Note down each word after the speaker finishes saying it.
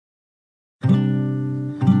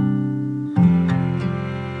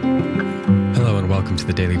Welcome to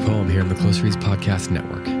the Daily Poem here on the Close Reads Podcast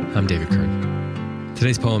Network. I'm David Kern.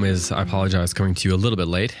 Today's poem is, I apologize, coming to you a little bit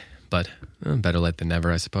late, but better late than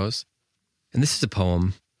never, I suppose. And this is a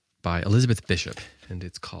poem by Elizabeth Bishop, and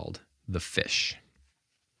it's called The Fish.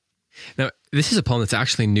 Now, this is a poem that's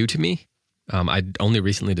actually new to me. I only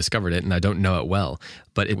recently discovered it, and I don't know it well,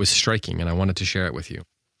 but it was striking, and I wanted to share it with you.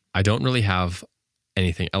 I don't really have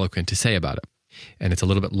anything eloquent to say about it. And it's a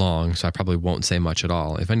little bit long, so I probably won't say much at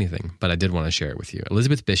all, if anything, but I did want to share it with you.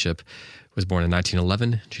 Elizabeth Bishop was born in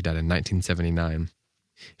 1911. She died in 1979.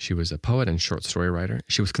 She was a poet and short story writer.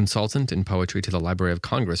 She was consultant in poetry to the Library of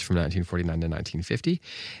Congress from 1949 to 1950,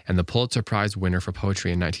 and the Pulitzer Prize winner for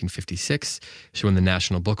poetry in 1956. She won the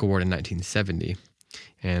National Book Award in 1970,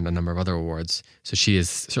 and a number of other awards. So she is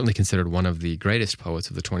certainly considered one of the greatest poets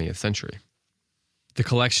of the 20th century. The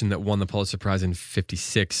collection that won the Pulitzer Prize in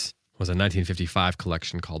 56 was a 1955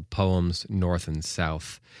 collection called Poems North and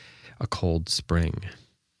South, A Cold Spring,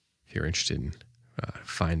 if you're interested in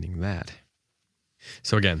finding that.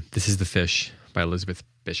 So again, this is The Fish by Elizabeth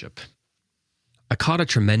Bishop. I caught a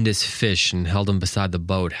tremendous fish and held him beside the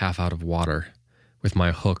boat half out of water, with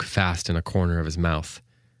my hook fast in a corner of his mouth.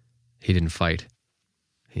 He didn't fight.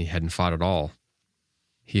 He hadn't fought at all.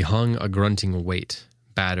 He hung a grunting weight,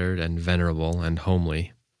 battered and venerable and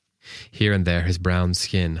homely. Here and there his brown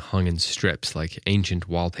skin hung in strips like ancient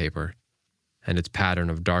wallpaper, and its pattern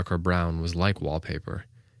of darker brown was like wallpaper,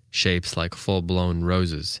 shapes like full-blown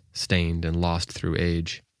roses, stained and lost through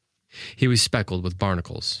age. He was speckled with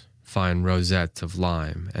barnacles, fine rosettes of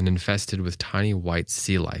lime, and infested with tiny white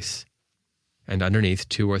sea lice, and underneath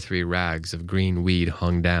 2 or 3 rags of green weed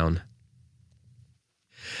hung down.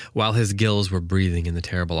 While his gills were breathing in the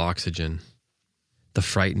terrible oxygen, the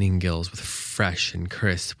frightening gills with fresh and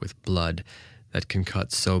crisp with blood that can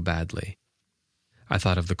cut so badly, I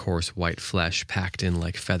thought of the coarse white flesh packed in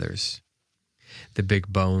like feathers, the big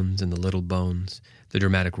bones and the little bones, the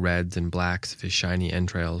dramatic reds and blacks of his shiny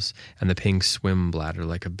entrails, and the pink swim bladder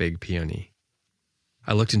like a big peony.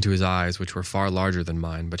 I looked into his eyes, which were far larger than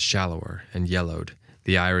mine, but shallower and yellowed,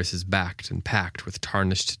 the irises backed and packed with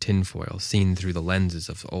tarnished tinfoil seen through the lenses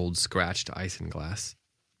of old scratched isinglass.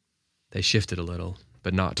 They shifted a little,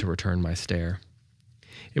 but not to return my stare.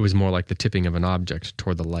 It was more like the tipping of an object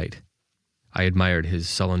toward the light. I admired his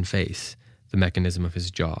sullen face, the mechanism of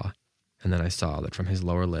his jaw, and then I saw that from his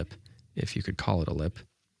lower lip, if you could call it a lip,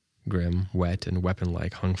 grim, wet, and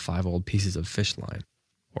weapon-like hung 5 old pieces of fish line,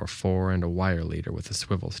 or 4 and a wire leader with a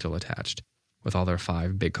swivel still attached, with all their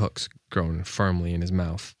 5 big hooks grown firmly in his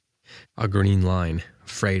mouth. A green line,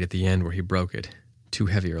 frayed at the end where he broke it, 2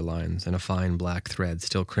 heavier lines, and a fine black thread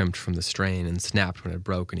still crimped from the strain and snapped when it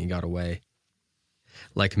broke and he got away.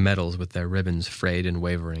 Like metals with their ribbons frayed and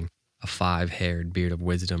wavering, a 5-haired beard of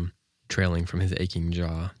wisdom trailing from his aching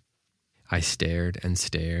jaw. I stared,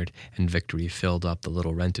 and victory filled up the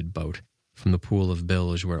little rented boat, from the pool of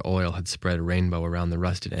bilge where oil had spread a rainbow around the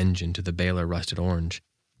rusted engine to the bailer rusted orange,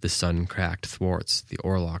 the sun-cracked thwarts, the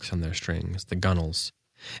oarlocks on their strings, the gunnels,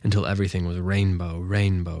 until everything was rainbow,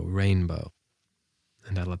 rainbow, rainbow.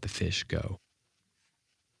 And I let the fish go.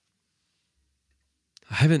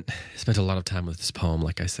 I haven't spent a lot of time with this poem,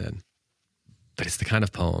 like I said, but it's the kind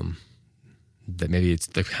of poem that maybe it's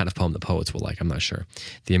the kind of poem that poets will like, I'm not sure.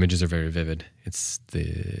 The images are very vivid. It's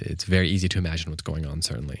very easy to imagine what's going on,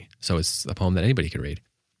 certainly. So it's a poem that anybody could read.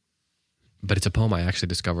 But it's a poem I actually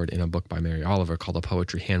discovered in a book by Mary Oliver called A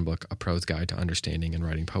Poetry Handbook, A Prose Guide to Understanding and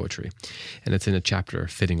Writing Poetry. And it's in a chapter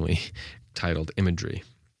fittingly titled Imagery.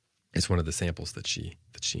 It's one of the samples that she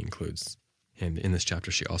includes. And in this chapter,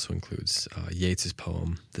 she also includes Yeats's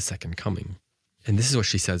poem, The Second Coming. And this is what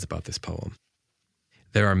she says about this poem.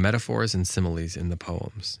 There are metaphors and similes in the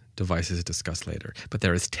poems, devices discussed later, but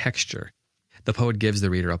there is texture. The poet gives the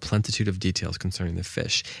reader a plenitude of details concerning the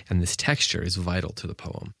fish, and this texture is vital to the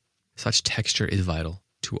poem. Such texture is vital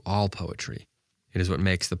to all poetry. It is what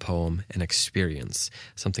makes the poem an experience,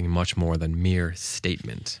 something much more than mere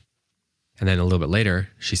statement. And then a little bit later,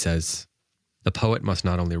 she says, the poet must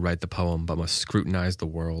not only write the poem, but must scrutinize the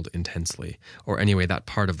world intensely, or anyway that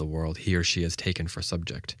part of the world he or she has taken for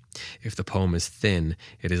subject. If the poem is thin,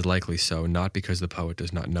 it is likely so not because the poet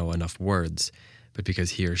does not know enough words, but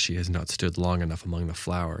because he or she has not stood long enough among the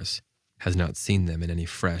flowers, has not seen them in any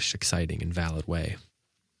fresh, exciting, and valid way.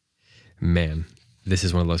 Man, this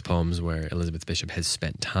is one of those poems where Elizabeth Bishop has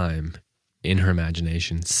spent time in her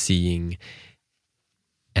imagination seeing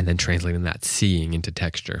and then translating that seeing into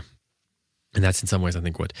texture. And that's in some ways, I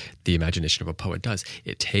think, what the imagination of a poet does.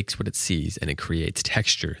 It takes what it sees and it creates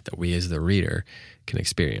texture that we as the reader can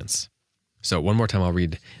experience. So one more time, I'll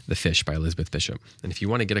read The Fish by Elizabeth Bishop. And if you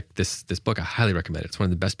want to get this book, I highly recommend it. It's one of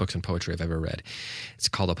the best books on poetry I've ever read. It's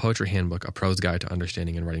called A Poetry Handbook, A Prose Guide to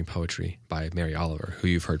Understanding and Writing Poetry by Mary Oliver, who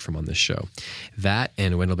you've heard from on this show. That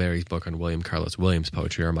and Wendell Berry's book on William Carlos Williams'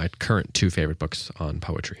 poetry are my current two favorite books on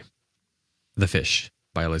poetry. The Fish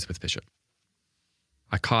by Elizabeth Bishop.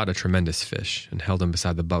 I caught a tremendous fish and held him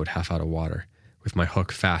beside the boat half out of water, with my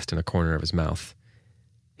hook fast in a corner of his mouth.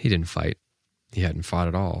 He didn't fight. He hadn't fought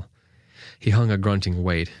at all. He hung a grunting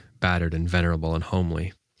weight, battered and venerable and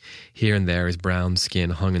homely. Here and there his brown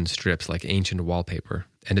skin hung in strips like ancient wallpaper,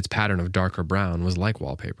 and its pattern of darker brown was like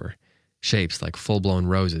wallpaper, shapes like full-blown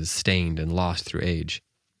roses stained and lost through age.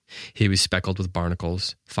 He was speckled with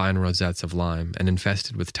barnacles, fine rosettes of lime, and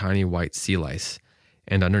infested with tiny white sea lice,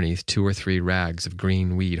 and underneath 2 or 3 rags of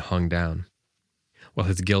green weed hung down. While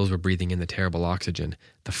his gills were breathing in the terrible oxygen,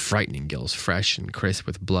 the frightening gills, fresh and crisp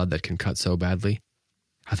with blood that can cut so badly,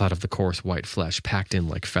 I thought of the coarse white flesh packed in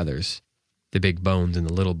like feathers, the big bones and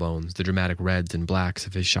the little bones, the dramatic reds and blacks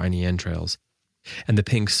of his shiny entrails, and the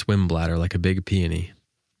pink swim bladder like a big peony.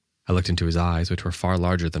 I looked into his eyes, which were far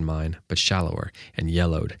larger than mine, but shallower and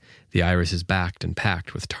yellowed, the irises backed and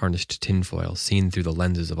packed with tarnished tinfoil seen through the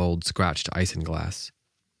lenses of old scratched isinglass.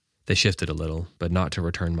 They shifted a little, but not to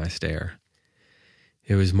return my stare.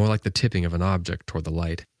 It was more like the tipping of an object toward the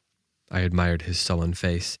light. I admired his sullen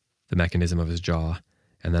face, the mechanism of his jaw,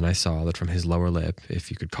 and then I saw that from his lower lip,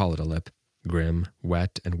 if you could call it a lip, grim,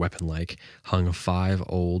 wet, and weapon-like, hung 5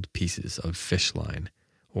 old pieces of fish line,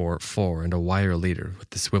 or 4 and a wire leader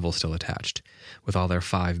with the swivel still attached, with all their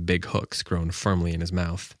 5 big hooks grown firmly in his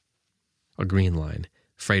mouth. A green line,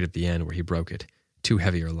 frayed at the end where he broke it, 2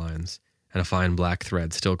 heavier lines, and a fine black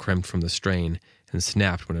thread still crimped from the strain and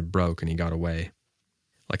snapped when it broke and he got away.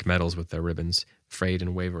 Like metals with their ribbons, frayed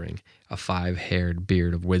and wavering, a 5-haired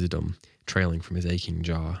beard of wisdom trailing from his aching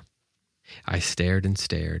jaw. I stared,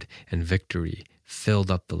 and victory filled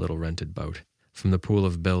up the little rented boat, from the pool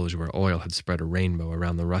of bilge where oil had spread a rainbow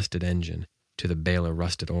around the rusted engine to the bale of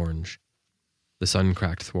rusted orange. The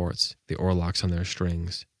sun-cracked thwarts, the oarlocks on their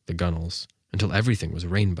strings, the gunnels, until everything was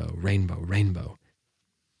rainbow, rainbow, rainbow.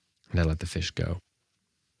 And I let the fish go.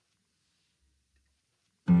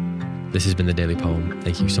 This has been The Daily Poem.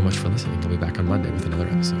 Thank you so much for listening. I'll be back on Monday with another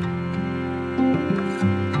episode.